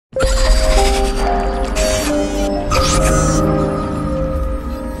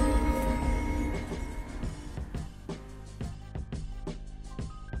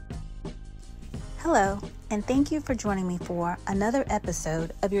and thank you for joining me for another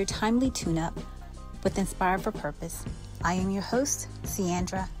episode of your timely tune-up with Inspired for Purpose. I am your host,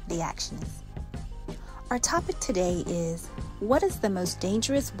 Ciandra the Actionist. Our topic today is, what is the most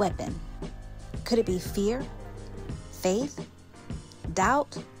dangerous weapon? Could it be fear, faith,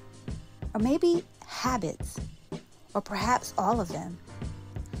 doubt, or maybe habits, or perhaps all of them?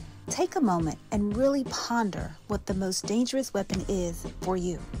 Take a moment and really ponder what the most dangerous weapon is for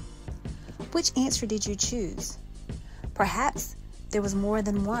you. Which answer did you choose? Perhaps there was more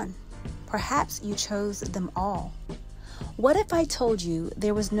than one. Perhaps you chose them all. What if I told you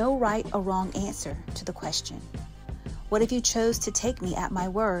there was no right or wrong answer to the question? What if you chose to take me at my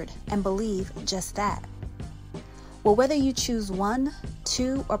word and believe just that? Well, whether you choose one,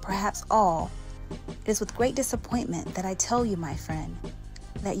 two, or perhaps all, it is with great disappointment that I tell you, my friend,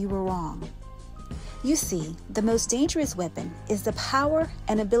 that you were wrong. You see, the most dangerous weapon is the power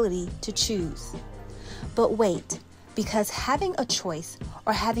and ability to choose. But wait, because having a choice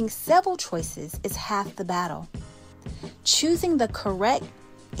or having several choices is half the battle. Choosing the correct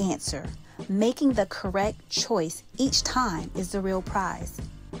answer, making the correct choice each time is the real prize.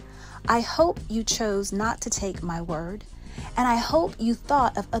 I hope you chose not to take my word, and I hope you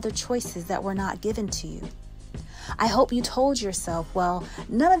thought of other choices that were not given to you. I hope you told yourself, well,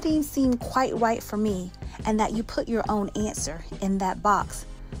 none of these seem quite right for me, and that you put your own answer in that box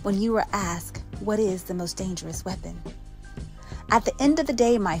when you were asked, what is the most dangerous weapon? At the end of the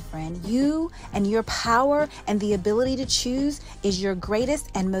day, my friend, you and your power and the ability to choose is your greatest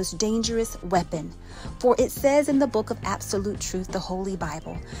and most dangerous weapon. For it says in the book of absolute truth, the Holy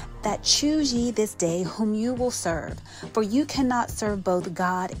Bible, that choose ye this day whom you will serve, for you cannot serve both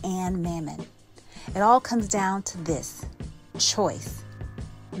God and mammon. It all comes down to this: choice.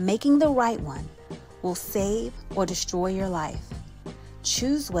 Making the right one will save or destroy your life.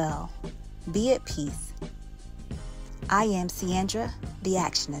 Choose well. Be at peace. I am Ciandra the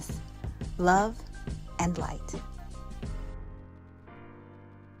Actionist. Love and light.